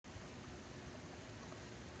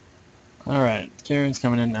Alright, Karen's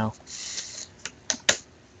coming in now.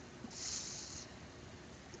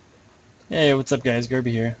 Hey, what's up guys?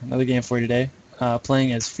 Gerby here. Another game for you today.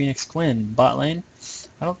 Playing as Phoenix Quinn, bot lane.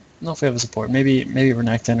 I don't know if we have a support. Maybe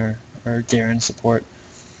Renekton or Garen support.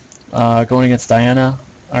 Going against Diana,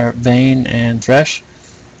 our Vayne, and Thresh.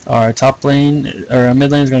 Our top lane, or our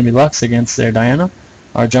mid lane is going to be Lux against their Diana.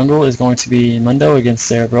 Our jungle is going to be Mundo against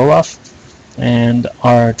their Roloff. And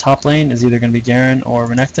our top lane is either going to be Garen or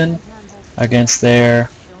Renekton against their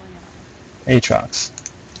Aatrox.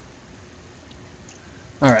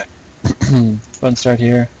 Alright, go ahead and start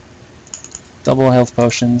here. Double health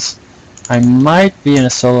potions. I might be in a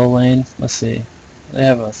solo lane. Let's see. They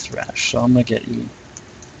have a Thresh, so I'm going to get E.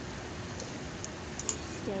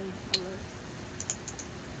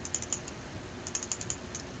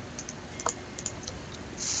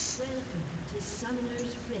 Welcome to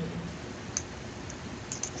Summoner's Rift.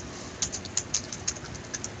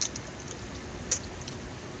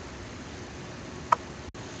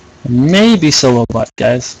 Maybe solo bot,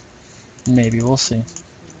 guys. Maybe, we'll see.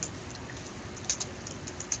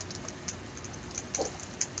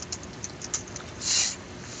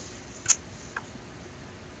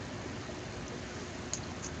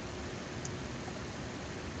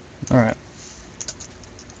 Alright.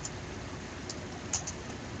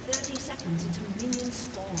 30 seconds until minions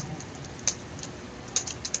spawn.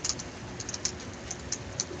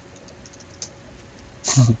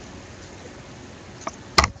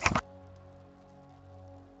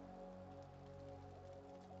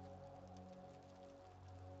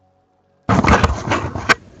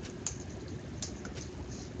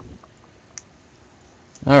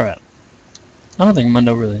 Alright. I don't think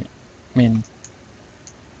Mundo really... I mean...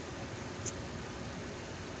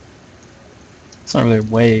 It's not really a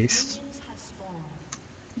waste,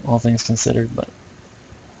 all things considered, but...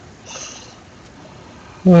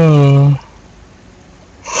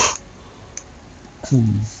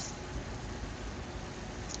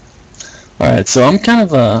 Alright, so I'm kind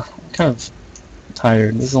of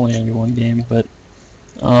tired. This is only gonna be one game, but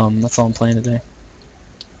that's all I'm playing today.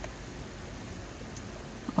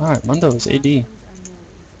 Alright, Mundo is AD.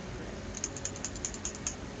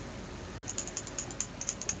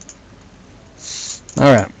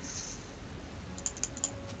 Alright.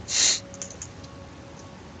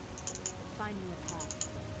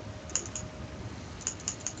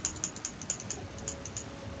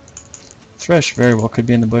 Thresh very well could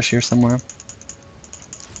be in the bush here somewhere.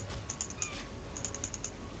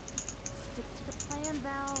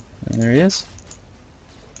 And there he is.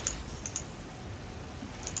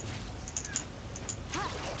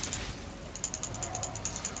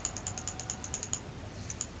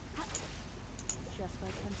 Just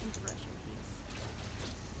like hunting treasure piece.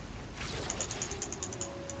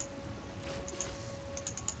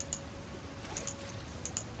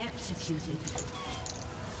 Executed.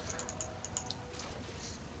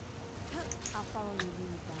 I'll follow your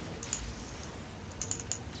lead, Violet.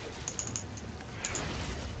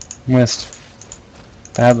 Missed.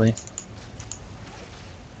 Badly.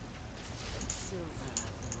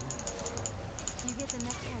 You get the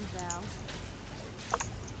next one, Val.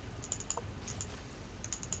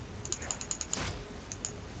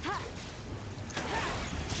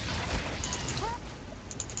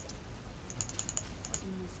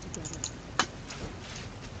 In this together.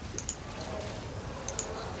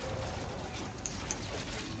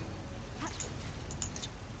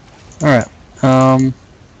 Alright.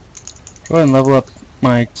 Go ahead and level up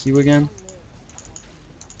my Q again.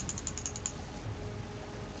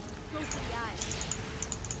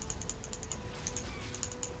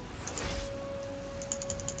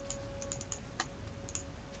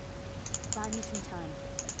 Buy me some time.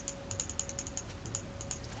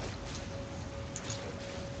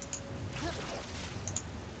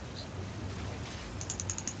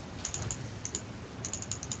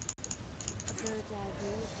 A bird's eye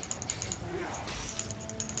view is the best advantage.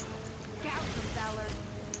 Scout from Valor.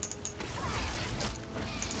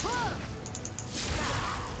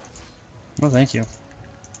 Well, thank you.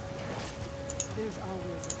 There's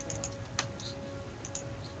always a threat.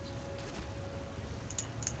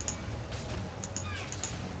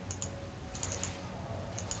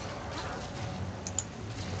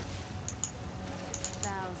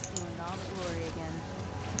 Val's doing all the glory again.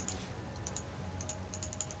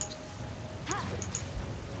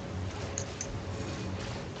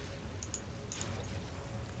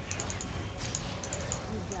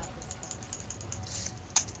 We got this.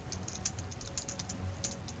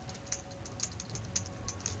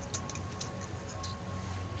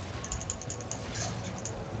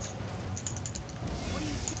 What do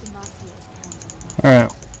you think the Mafia is counting?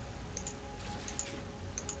 Alright.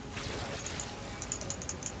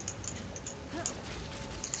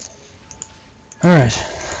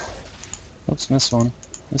 missed one.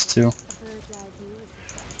 Missed two. A bird's eye view is the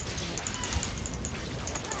best view.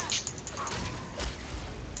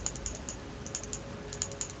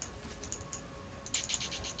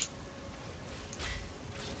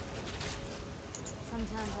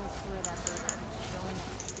 Sometimes I swear that bird keeps showing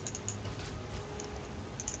up.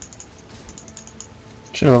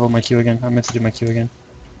 Should have leveled my Q again. I meant to do my Q again.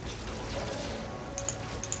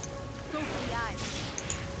 Go for the eyes.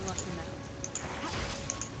 Lucky man.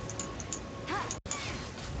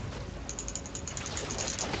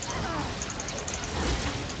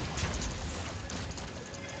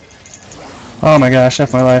 Oh my gosh,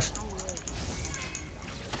 F my life.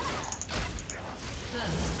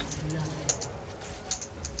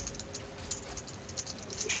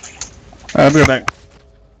 Alright, I'll be right back.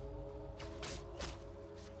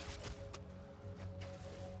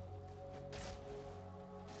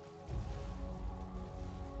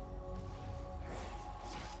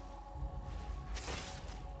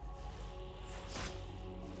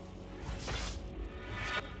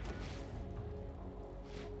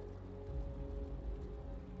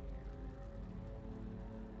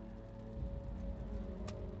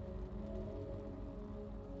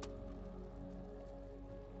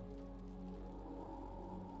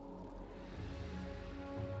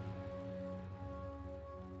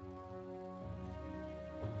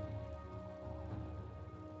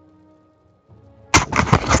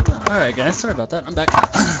 Alright guys, sorry about that. I'm back.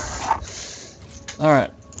 Alright.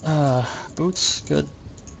 Boots, good.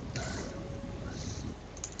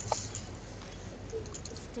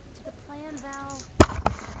 Stick to the plan, Val.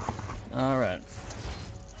 Alright.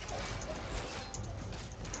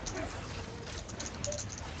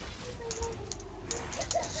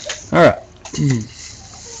 Alright.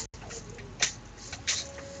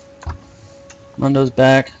 Mundo's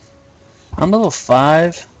back. I'm level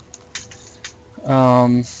 5.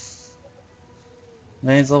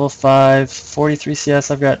 Main's level 5, 43 CS.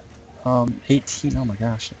 I've got 18. Oh my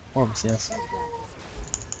gosh, horrible CS. You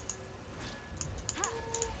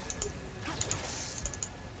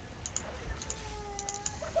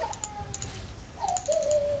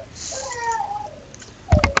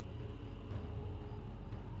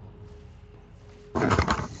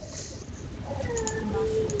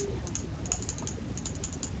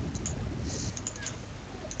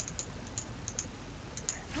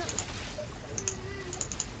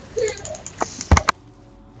got this.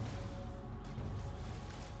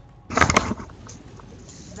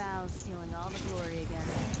 Val's stealing all the glory again.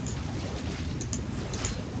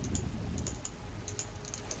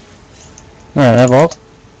 Alright, I vault.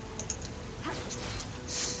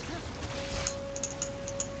 Still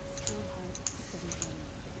heart, steady hand.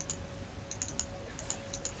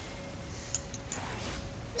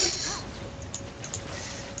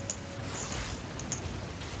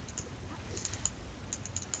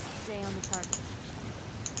 Stay on the target.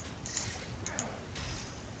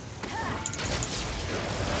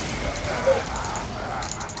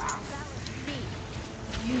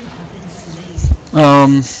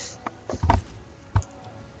 Um.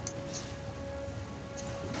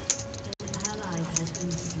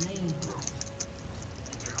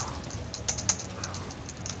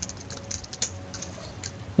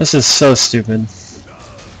 This is so stupid.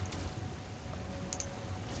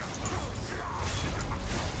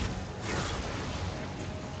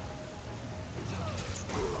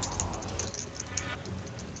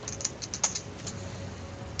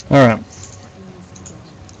 Alright.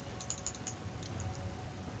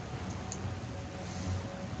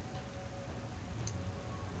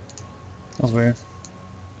 That was weird.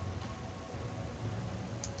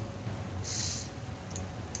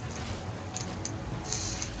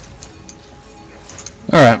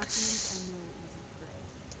 Alright.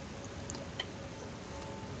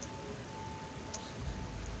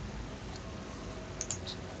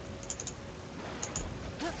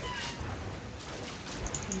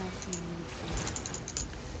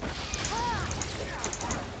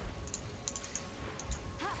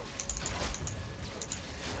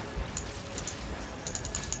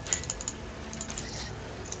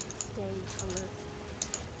 Stay alert.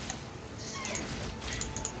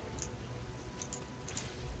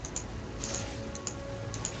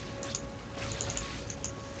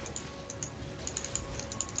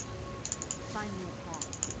 Find me a path.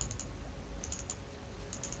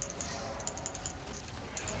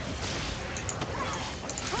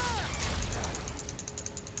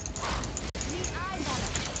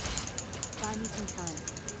 Buy me some time.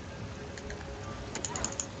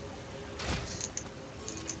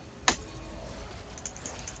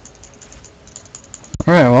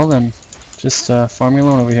 Alright, well then. Just farm me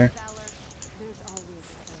alone over here. Valor, there's always a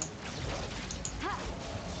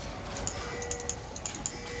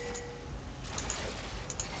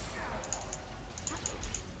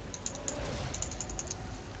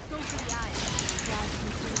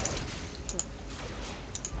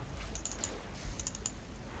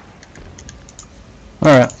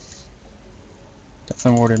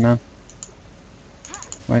Definitely warded, man.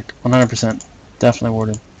 Like 100%. Definitely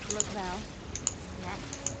warded. Look, Val. Snap.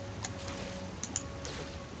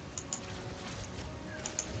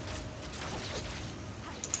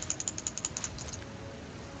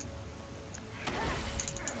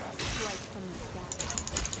 Strike from the sky.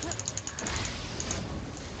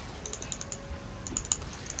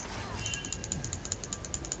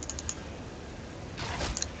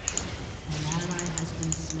 An ally has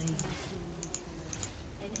been slain.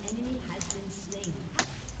 An enemy has been slain.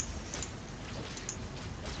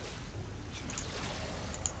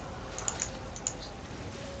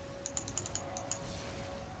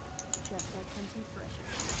 Just like hunting treasure.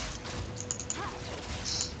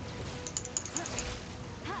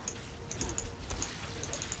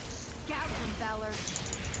 Scout them, Valor.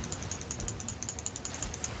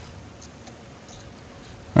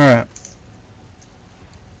 Alright.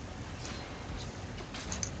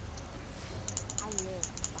 I live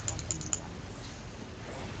behind enemy guns.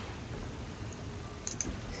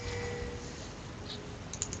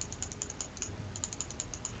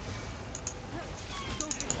 Go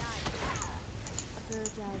for the eye. A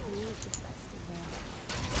bird's eye view is the best advantage.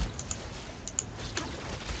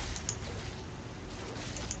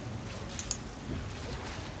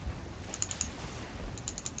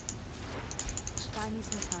 Buy me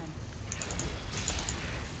some time.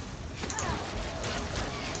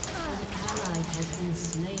 An ally has been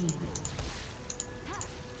slain.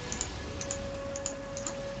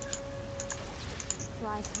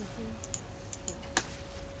 Fly swiftly.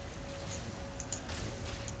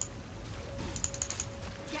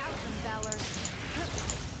 Scout them, Valor.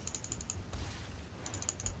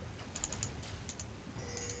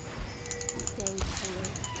 Stay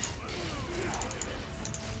alert.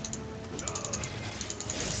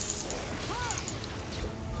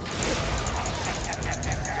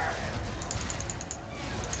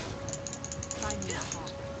 Find me a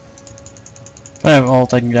hawk. If I have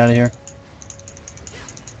ult, I can get out of here.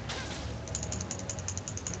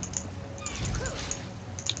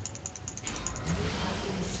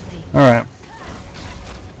 Alright.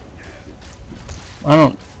 I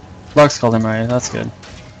don't... Lux called him right, that's good.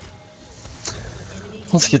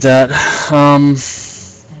 Let's get that. An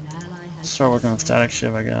ally has Start working on Static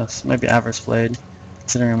Shiv, I guess. Maybe Avarice Blade,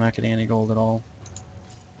 considering I'm not getting any gold at all.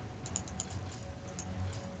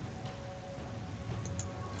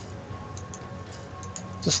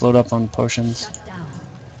 Just load up on potions. shut down.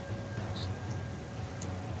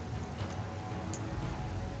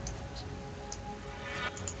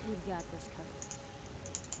 We've got this covered.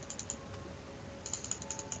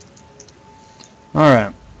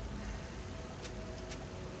 Alright.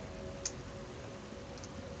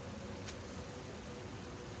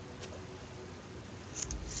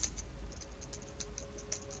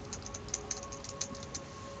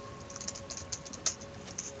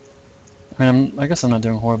 I mean, I guess I'm not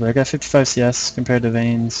doing horribly. I got 55 CS compared to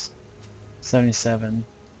Vayne's 77.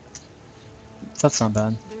 That's not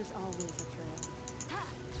bad. There's always a trail.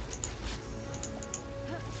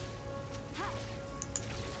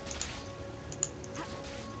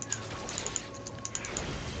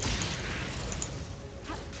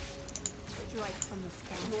 Strike from the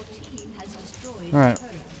sky. Your team has destroyed Alright. the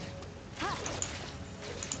turret.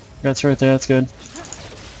 That's right there, that's good.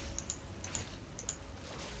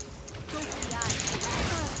 Go for the eye.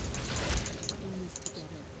 We're in this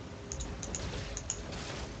together.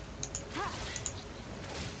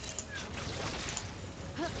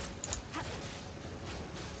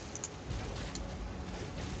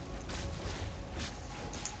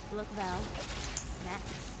 Look, Val.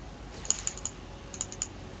 Snacks.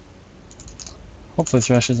 Hopefully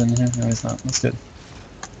Thresh is in here. No, he's not. That's good.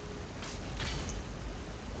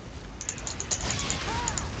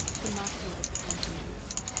 Immaculate company.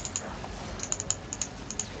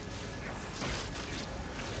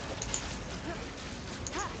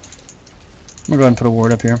 I'm gonna go ahead and put a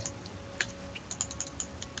ward up here.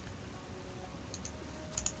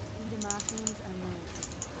 Demacians are known for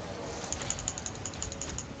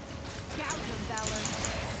Scout them, Valor.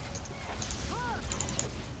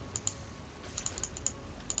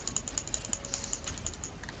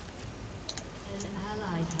 An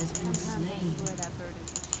ally has been Sometimes I slain. swear that bird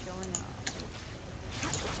is just showing off.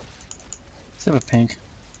 Let's have a pink.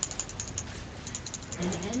 An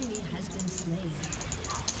enemy has been slain.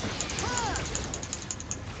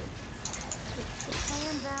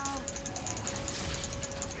 Plan, Val.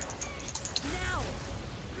 Now!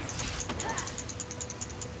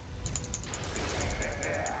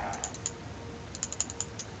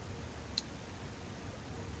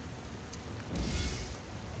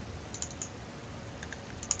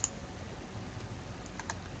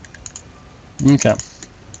 Okay.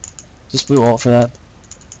 Just blue ult for that.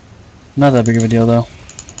 Not that big of a deal though.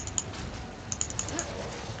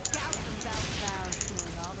 Vows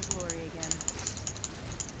stealing all the glory again.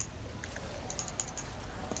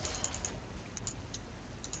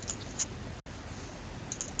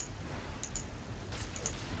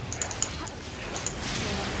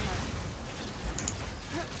 Stay on the target.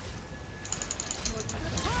 Your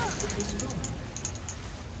turret has been destroyed.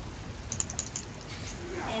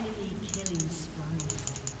 Enemy killing spree.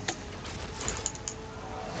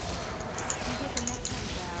 You get the next one,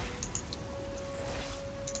 Val.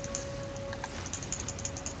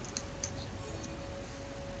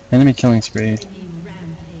 Enemy killing spree. Enemy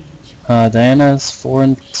rampage. Diana's 4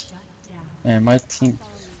 and Shut down. man, my I'll team,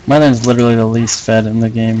 follow you. my lane's literally the least fed in the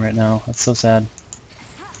game right now. That's so sad.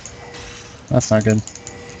 That's not good.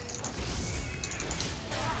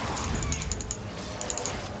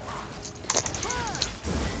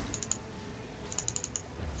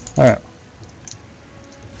 Alright.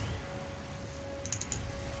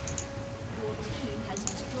 Your team has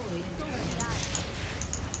destroyed a turret.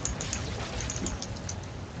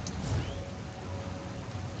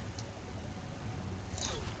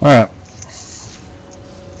 Alright.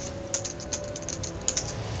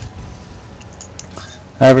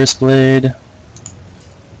 Iris Blade.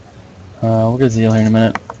 We'll get Zeal here in a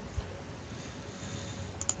minute.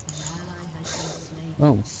 An ally has been slain.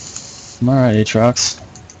 Oh. Alright, Aatrox.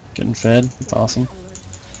 Getting fed. That's awesome.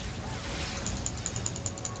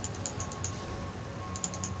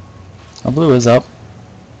 Our blue is up.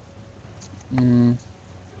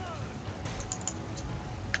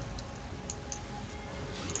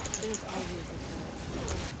 There's always a turret.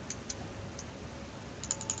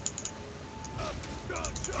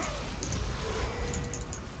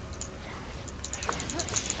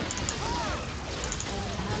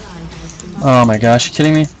 Ally has been Oh my gosh, you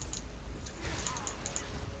kidding me?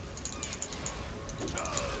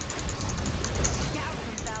 Scout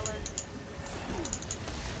some valor.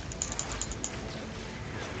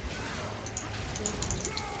 There's always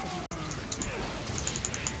a turret.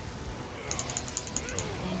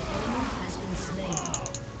 An enemy has been slain.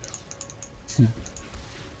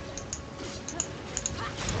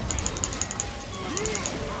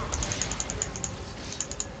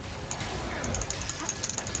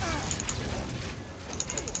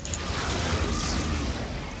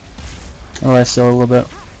 Oh, I still a little bit.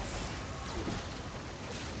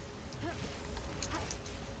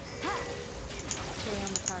 Stay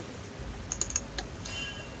on the target.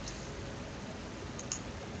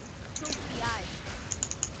 Close the eye.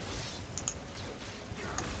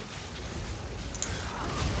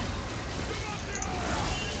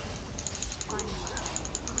 Find me.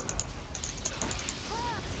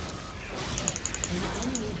 An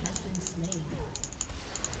enemy has been slain.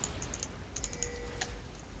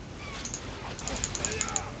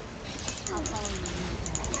 I'll follow you.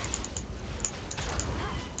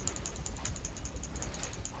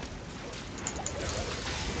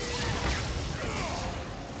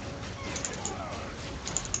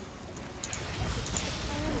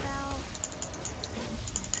 Fire Val.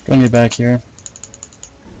 Gonna get back here.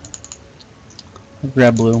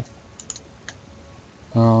 Grab blue.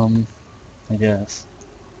 I guess.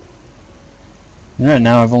 And right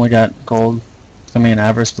now I've only got gold. I mean,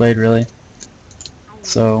 Avarice Blade, really. I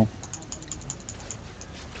So, love helping you.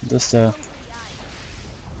 just Close the eye.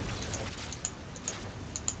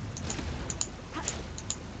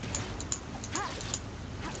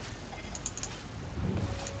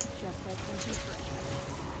 Just like when she first met us.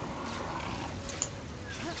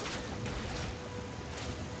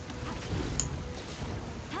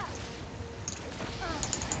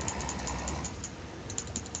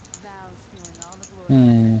 Val stealing all the glory.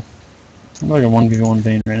 I'm like a 1v1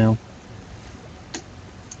 Vayne right now.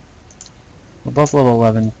 We're both level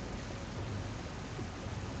 11.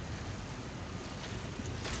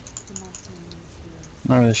 The master needs heals.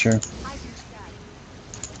 Not really sure. Ivory sky.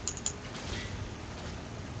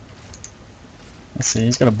 Let's see,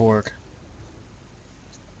 he's got a Bork.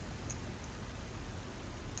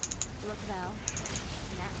 Look, Val.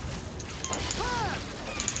 Snap.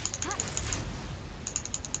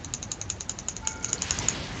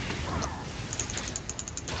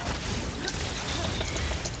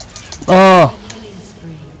 Oh! Killing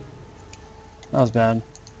spree. That was bad.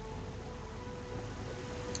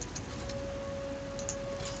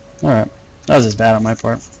 Alright. That was just bad on my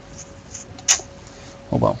part.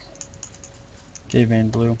 Oh well. Gave Vayne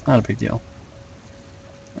blue. Not a big deal.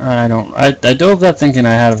 I dove that thinking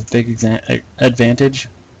I had a big advantage.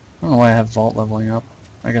 I don't know why I have Vault leveling up.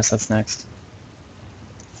 I guess that's next.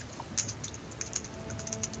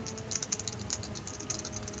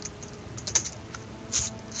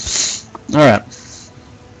 Alright.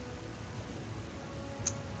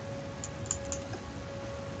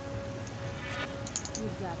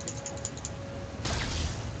 You've got this covered.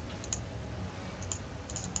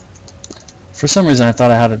 For some reason I thought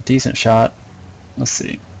I had a decent shot. Let's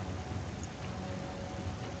see.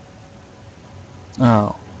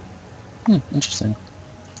 Oh. Interesting. A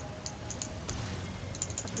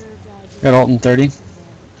bird's eye view Got ult in 30. advantage.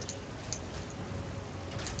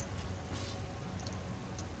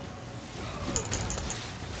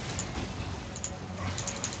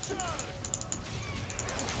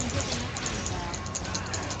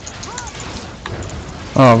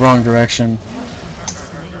 Oh, wrong direction.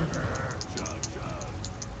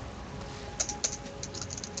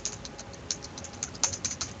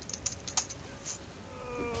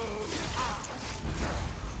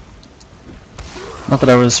 Not that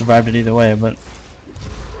I would have survived it either way, but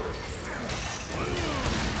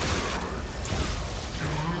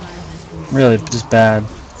really just bad.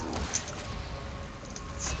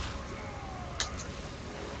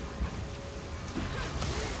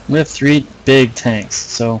 We have 3 big tanks,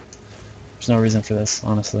 so there's no reason for this,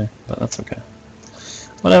 honestly, but that's okay.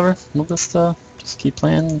 Whatever, we'll just keep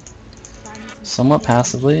playing somewhat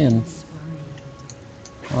passively, and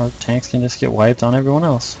our tanks can just get wiped on everyone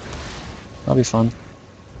else. That'll be fun.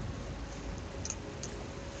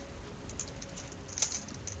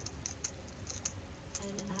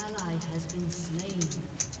 An ally has been slain.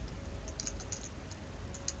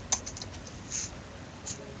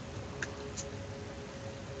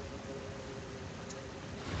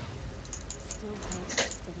 Still hope,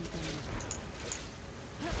 steady hand.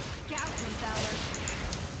 Captain Valor.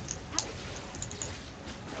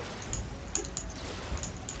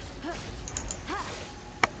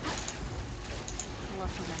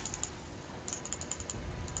 Lucky that.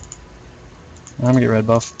 I'm gonna get red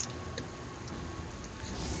buff.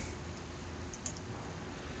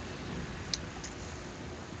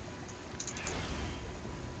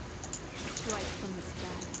 Strike from the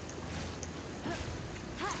sky.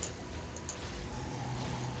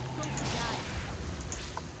 Go to die.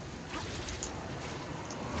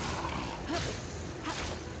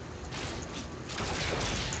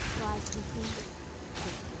 Flies quickly.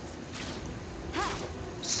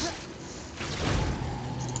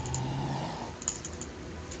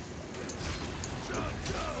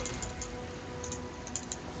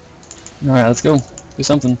 Alright, let's go. Do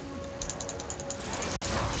something.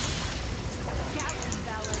 Captain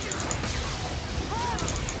Valor.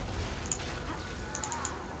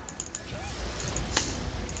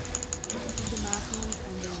 The Demacians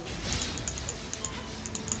are new.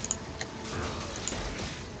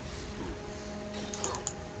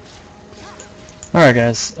 Alright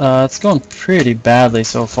guys, it's going pretty badly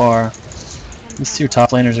so far. These 2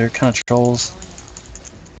 top laners are kind of trolls.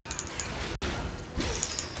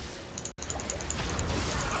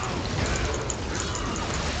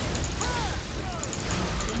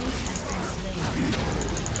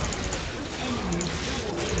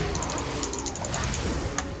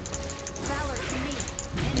 Valor to me.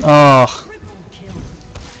 Oh! Triple kill.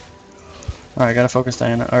 Alright, gotta focus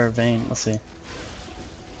Diana, or Vayne, let's see.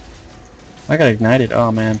 I got ignited,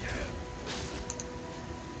 oh man.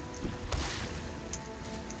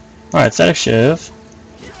 Alright, static Shiv.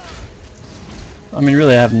 I mean,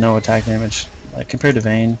 really I have no attack damage. Like, compared to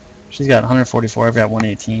Vayne, she's got 144, I've got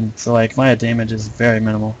 118. So, like, my damage is very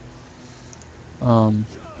minimal. The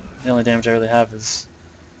only damage I really have is...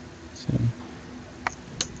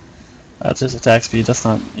 That's just attack speed, that's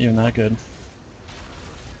not even that good.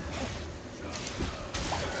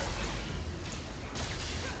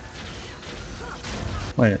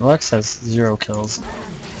 Wait, Lux has 0 kills.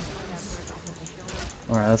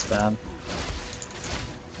 Alright, that's bad.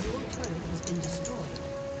 Your turret has been destroyed.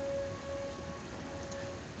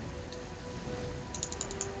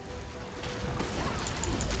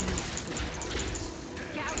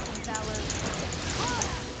 Captain Valor.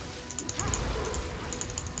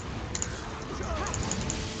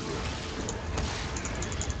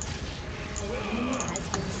 An enemy has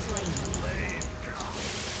been slain.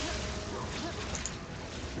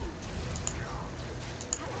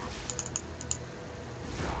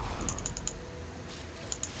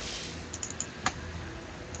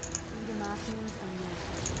 The Demacians are new.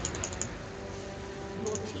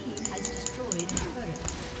 Your team has destroyed a turret.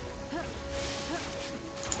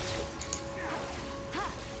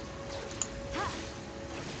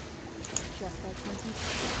 Just like something.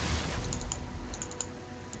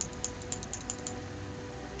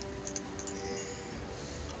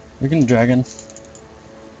 We can dragon. Stay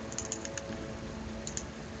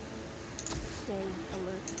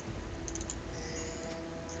alert.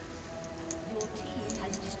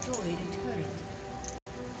 destroyed a turret.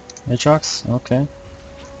 Aatrox? Okay.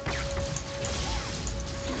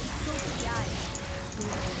 Go for the eye.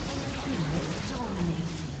 Dominating.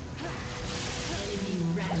 Enemy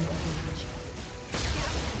rampage.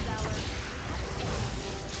 Gallon Valor.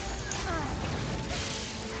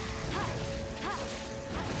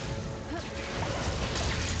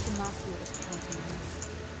 Demacia is counting on us.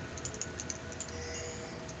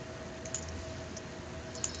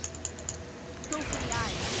 Go for the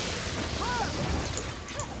eye.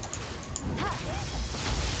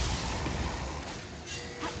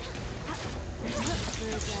 A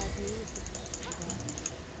bird's eye view is the best today.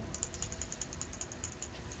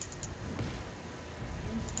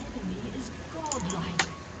 An enemy is godlike.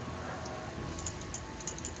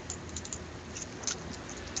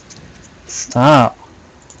 Stop.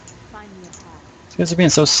 Find me a path. These guys are being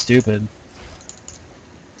so stupid.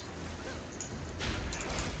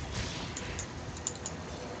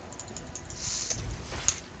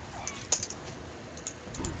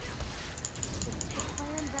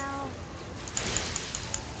 Plan, Val.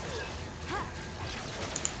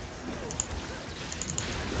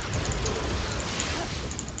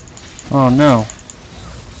 Oh no.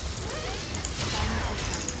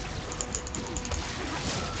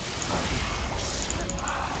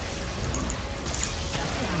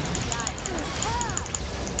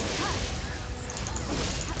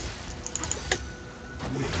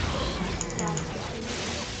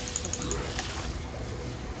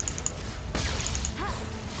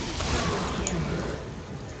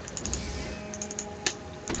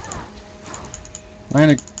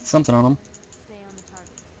 Landed something on him. Stay on the target.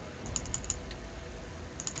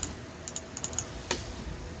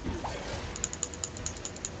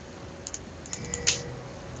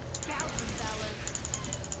 Gallon Valor.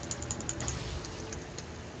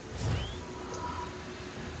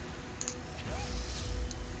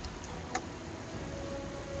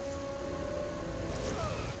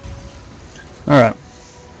 Alright.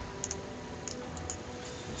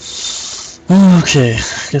 Okay,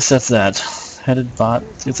 guess that's that. Headed bot,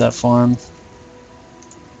 get that farm.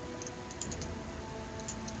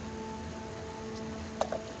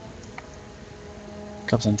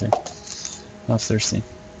 Cup's empty. I was thirsty.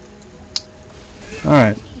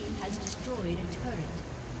 Alright. Team has destroyed a turret.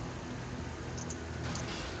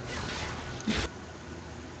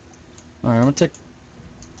 Alright, I'm gonna take...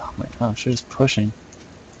 Oh my gosh, they're just pushing.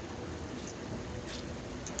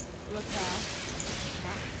 Look, Val.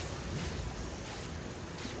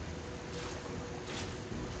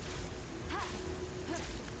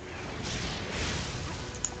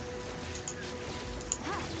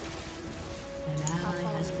 An ally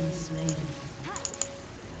has been slain.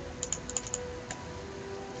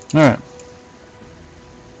 Alright.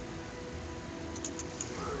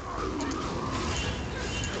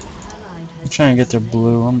 Allied I'm has trying to been get their slain.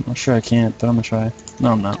 blue. I'm sure I can't, but I'm gonna try.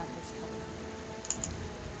 No, I'm not. Got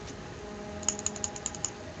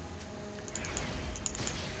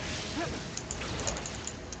this covered.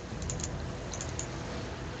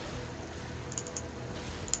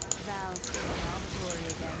 Val's in all the glory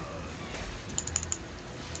again.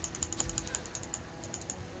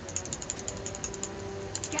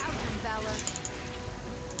 Gallon Valor.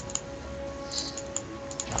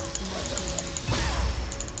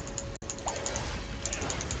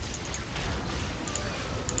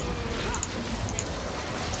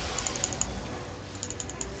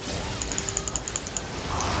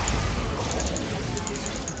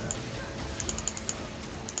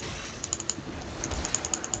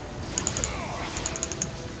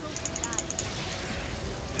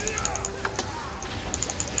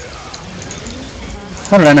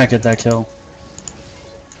 How did I not get that kill?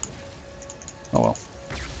 Oh well.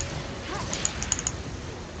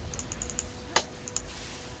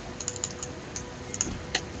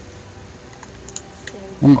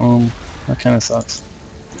 That kinda sucks.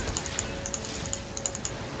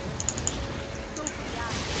 Go for the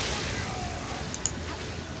eye.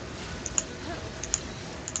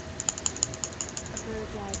 A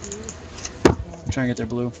bird's eye view is the best today. I'm trying to get their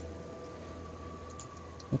blue.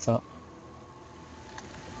 What's up?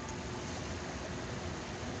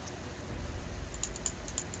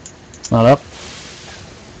 It's not up.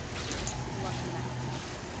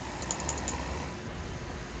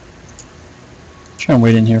 Try and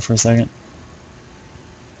wait in here for a second.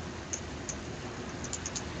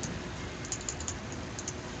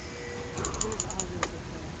 Blue's always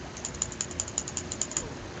with me.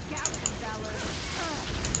 Gallon Valor.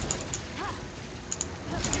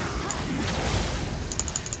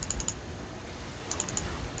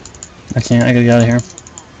 I can't. I gotta get out of here.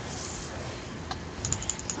 Find me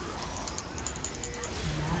a path.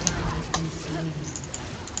 An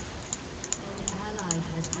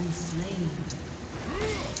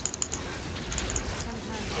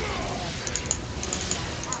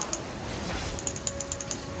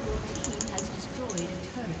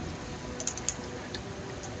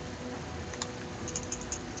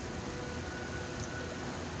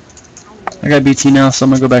got BT now, so I'm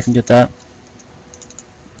gonna go back and get that.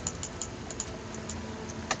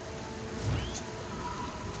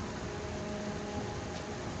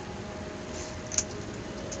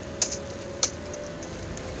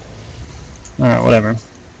 Alright, whatever.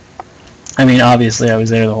 I mean, obviously I was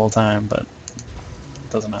there the whole time, but it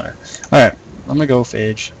doesn't matter. Alright, I'm gonna go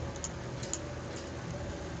Phage.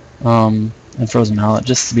 And Frozen Mallet,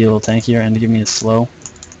 just to be a little tankier and to give me a slow.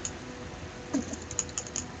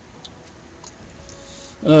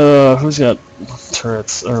 Who's got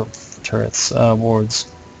turrets,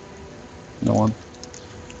 wards? No one.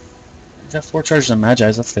 Got 4 charges on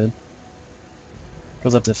Magi's, that's good.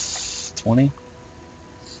 Goes up to 20.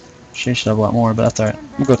 She should have a lot more, but that's alright.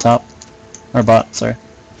 We'll go top. Or bot, sorry.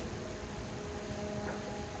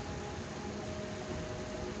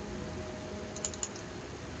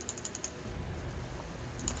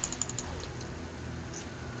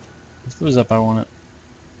 If it was up, I want it.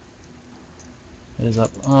 It is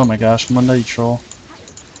up. Oh my gosh, Mundo, you troll.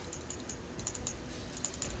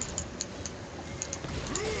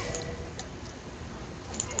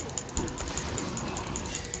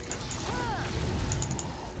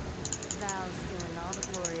 Val's stealing all the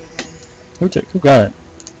glory again. Who got it?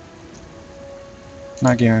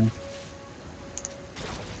 Not Garen.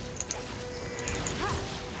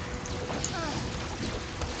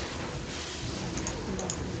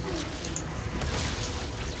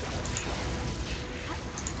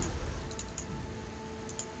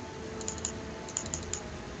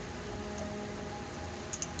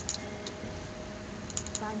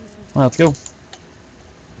 Well, let's go.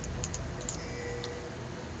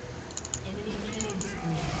 Enemy killing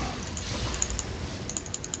spree.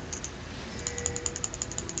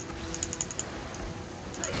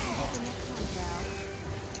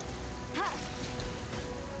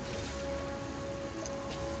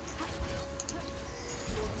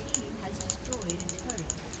 Your team has destroyed a turret.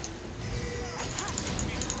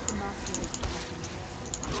 The master is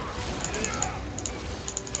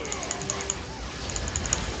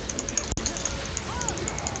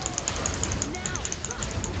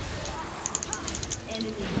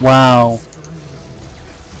Enemy Wow.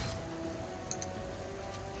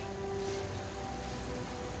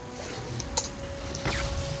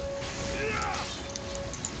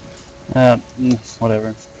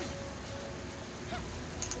 Whatever.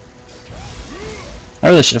 I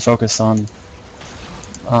really should have focused on,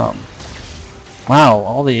 wow,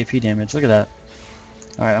 all the AP damage, look at that.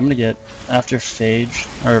 Alright, I'm gonna get, after Phage,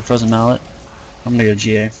 or Frozen Mallet, I'm gonna go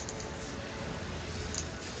GA.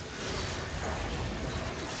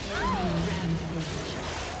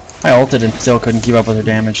 I ulted and still couldn't keep up with her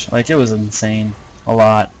damage. Like, it was insane. A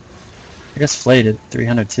lot. I guess Flay did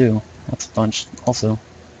 300 too. That's a bunch, also.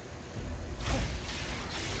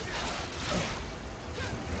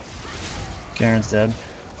 Garen's dead.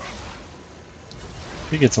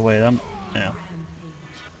 He gets away, yeah.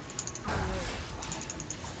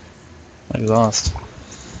 I lost.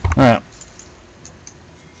 Alright.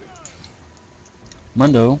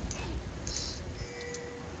 Mundo.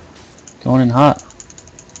 Going in hot.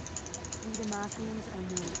 The Martians are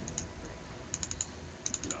new.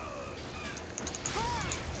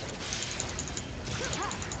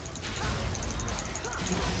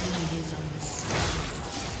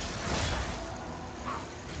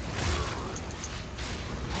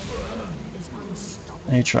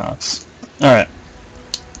 Aatrox. Alright.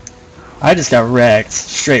 I just got wrecked.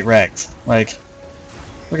 Straight wrecked. Like,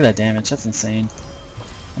 look at that damage. That's insane.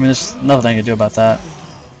 I mean, there's nothing I can do about that.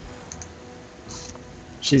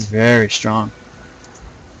 She's very strong.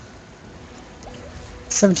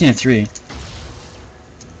 17-3.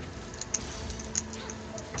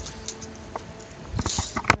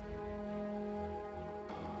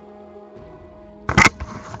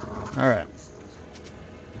 Alright.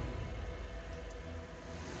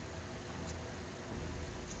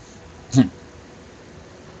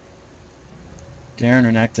 Garen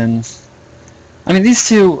or Renekton. I mean, these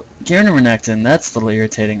two, Garen and Renekton, that's a little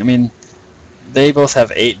irritating. I mean, they both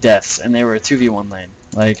have 8 deaths, and they were a 2v1 lane.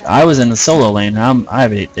 Like, I was in the solo lane, I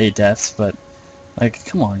have 8 deaths, but, like,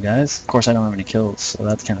 come on, guys. Of course, I don't have any kills, so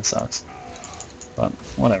that kind of sucks. But,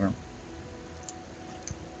 whatever.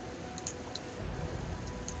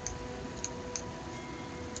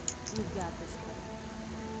 We've got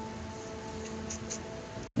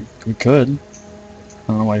this. We could. I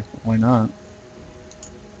don't know why not.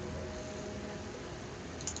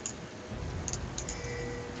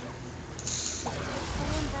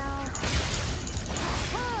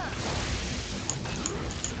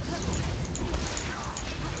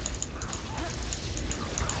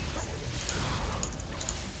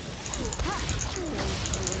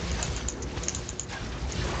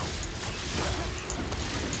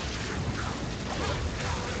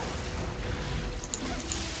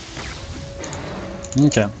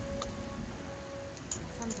 Okay,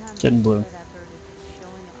 Sometimes getting I blue. swear that bird is just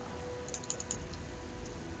showing off.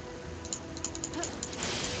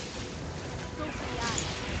 Go for the eye.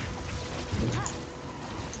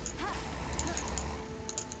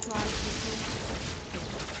 Fly quickly.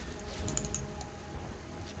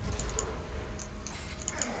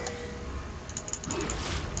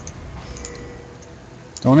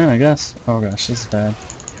 Going in, I guess. Oh gosh, this is bad.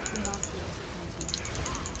 Immensely disappointing.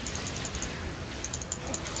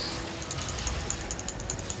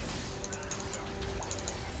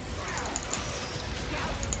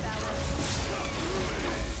 Scout valor.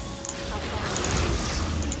 I'll follow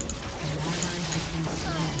An ally has been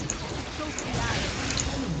slain. you. Go for the eye.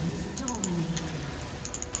 Enemies dominating.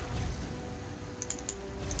 An ally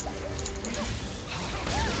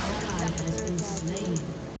Got the has bird been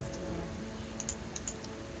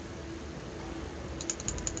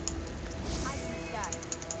dad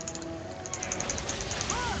slain.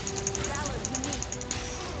 Icy sky. Valor unique.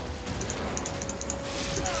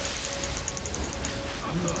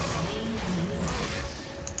 You have slain an enemy.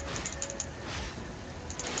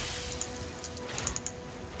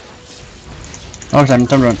 Oh, time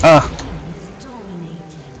to run. Ah! Has dominated.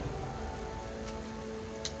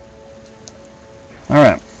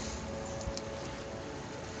 Alright.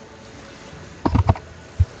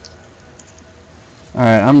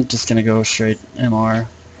 Alright, I'm just gonna go straight MR.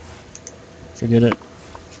 Forget it.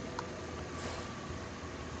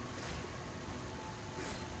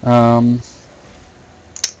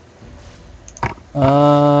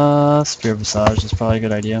 Spear Visage is probably a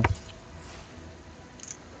good idea.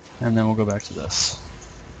 And then we'll go back to this.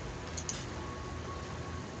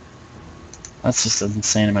 That's just an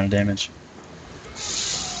insane amount of damage.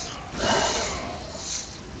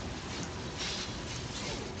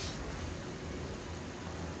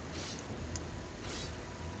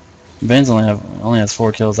 Bane's only has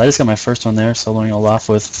 4 kills. I just got my first one there, soloing Olaf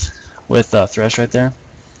with Thresh right there.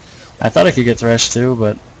 I thought I could get Thresh too,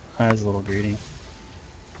 but I was a little greedy.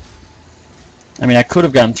 I mean, I could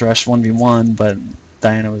have gotten Thresh 1v1, but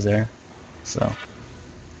Diana was there, so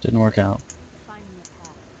didn't work out. Find me a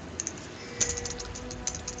path.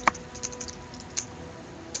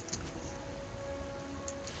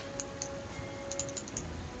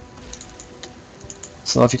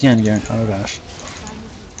 So if you can, Garen. Oh gosh. Find me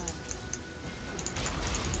some fun.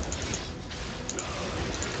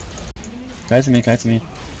 Kite to me.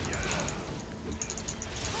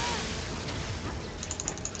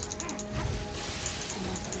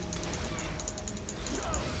 Immensely annoying.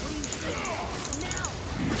 What do you see? Now!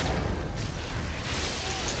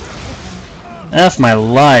 F my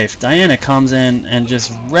life. Diana comes in and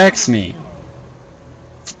just wrecks me.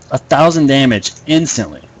 1,000 damage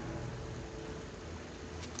instantly.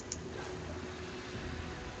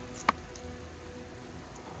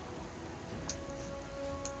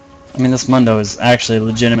 I mean, this Mundo is actually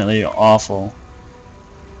legitimately awful.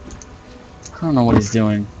 I don't know what he's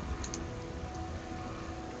doing.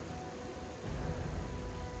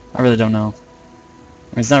 I really don't know. I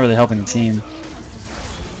mean, he's not really helping the team.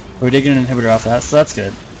 But we did get an inhibitor off that, so that's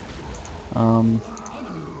good. I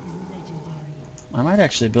might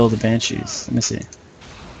actually build the Banshees. Let me see.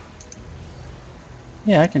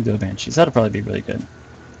 Yeah, I can build Banshees. That'll probably be really good.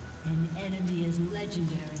 An enemy is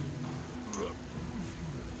legendary.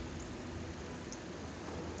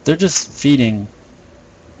 They're just feeding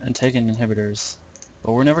and taking inhibitors.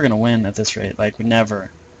 But we're never going to win at this rate. Like,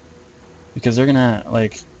 never. Because they're going to,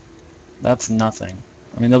 like, that's nothing.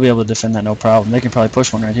 I mean, they'll be able to defend that no problem. They can probably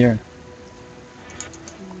push one right here.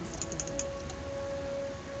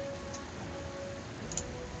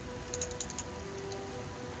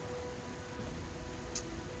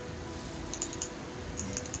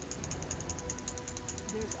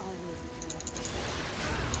 There's always a trap.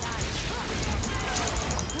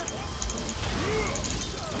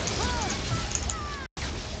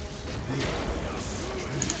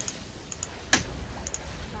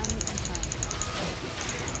 Find me some fun.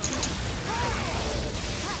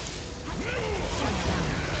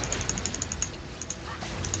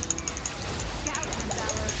 Scout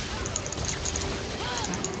valor.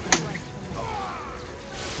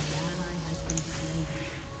 An ally has been slain.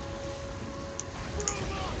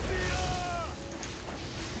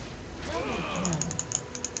 Double kill.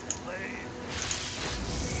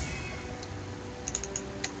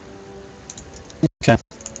 Okay.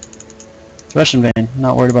 Thresh and Vayne.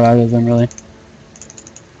 Not worried about either of them, really.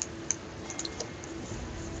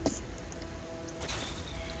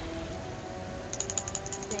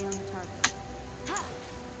 Stay on the target.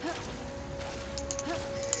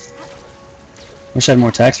 Wish I had more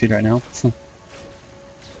attack speed right now.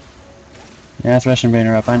 Yeah, Thresh and Brain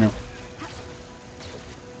are up, I know.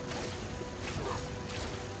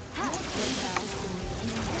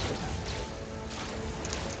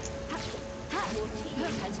 Your team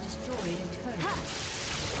has destroyed a turret.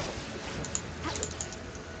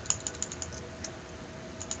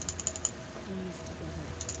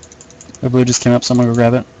 The blue just came up, someone go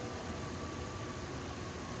grab it.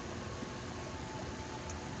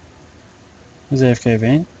 Who's AFK,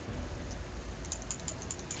 Vayne?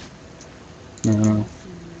 No. Your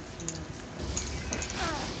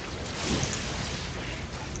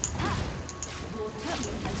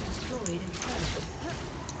team has destroyed a turret.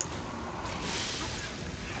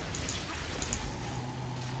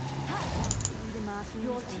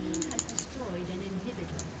 Your team has destroyed an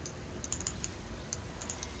inhibitor.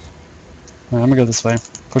 Alright, I'm gonna go this way.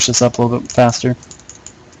 Push this up a little bit faster.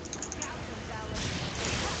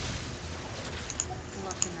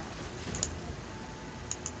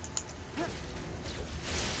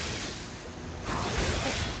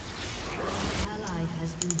 Ally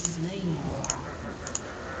has been slain.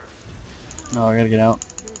 Oh, I gotta get out.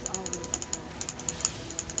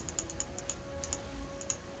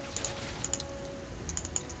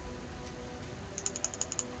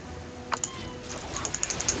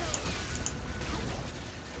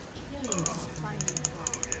 Killing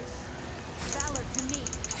Valor to me.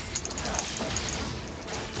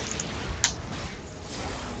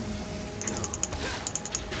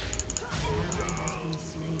 ally has been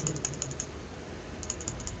slain.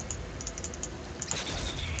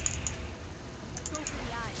 Go for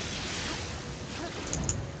the eyes.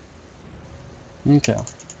 Okay.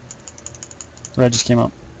 Red just came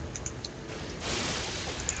up.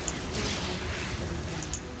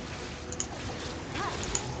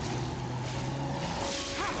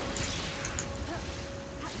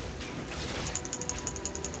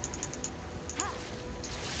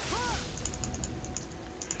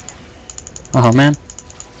 Oh man.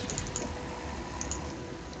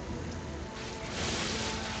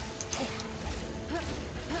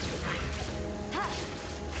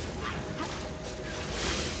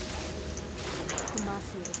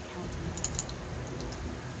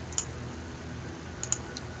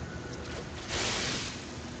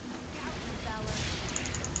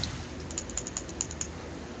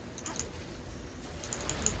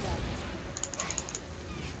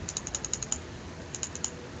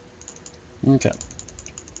 Okay.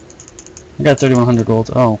 I got 3,100 gold.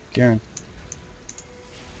 Oh, Garen.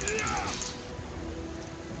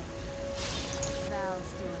 Val's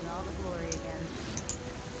stealing all the glory again.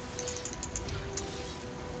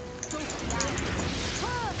 Go for the eyes.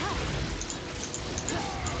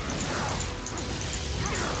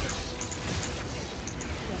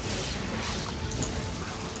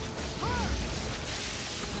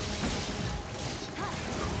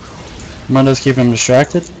 Mundo's keeping him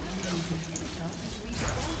distracted.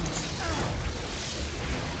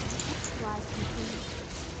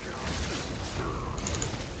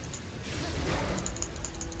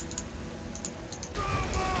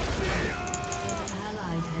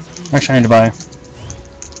 Actually, I need to buy.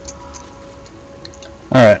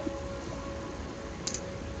 Alright.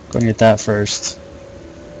 Go and get that first.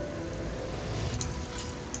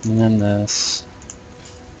 And then this.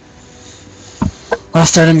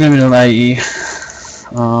 Last item gonna be the IE.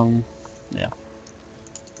 Yeah.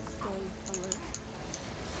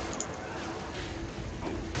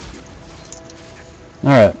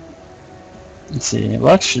 Alright. Let's see.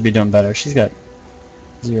 Lux should be doing better. She's got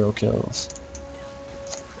 0 kills.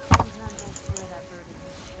 Sometimes I swear that bird is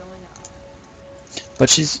just showing off. But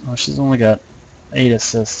she's only got 8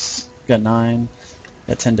 assists. Got 9.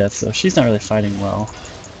 Got 10 deaths, so she's not really fighting well.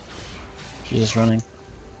 She's just running.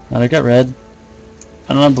 Now they've got red.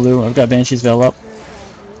 I don't have blue. I've got Banshee's Veil up.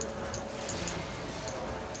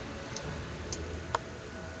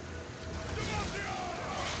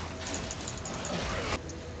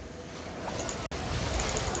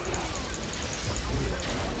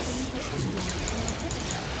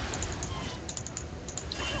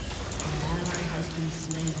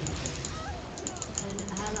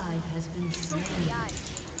 Has been Go for the slain. eyes.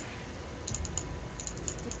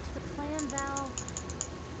 Stick to the plan, Val.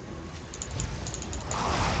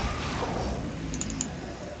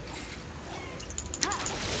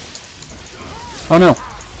 Oh no!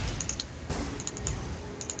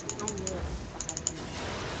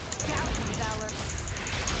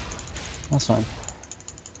 That's fine. I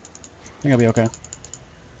think I'll be okay.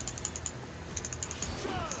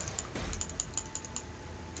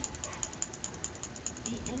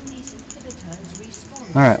 The enemy's inhibitor is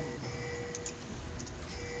respawned. Alright.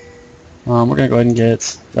 We're gonna go ahead and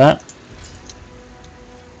get that.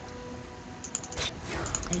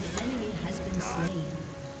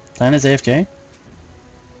 Plan is AFK?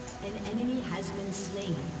 An enemy has been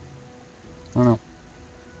slain. I don't know.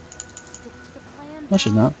 Stick to the plan, I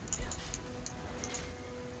should pal. not.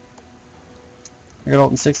 I got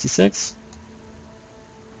ult in 66.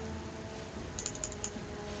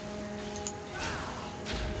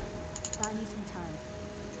 Buy me some time.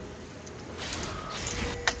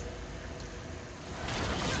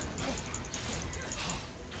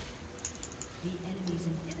 The enemy's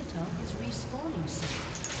inhibitor is respawning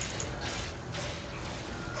soon.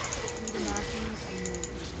 Do the mashing and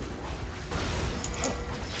then...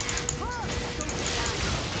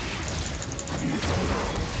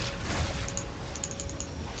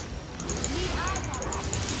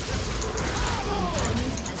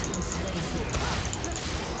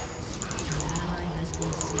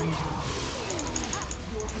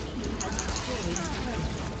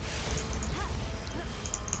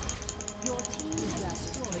 Your team has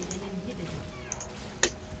destroyed an inhibitor.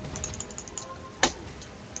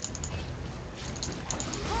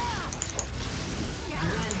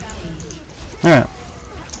 Alright.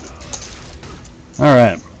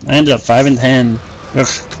 Alright. I ended up 5 and 10. Ugh.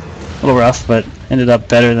 A little rough, but ended up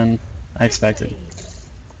better than I expected.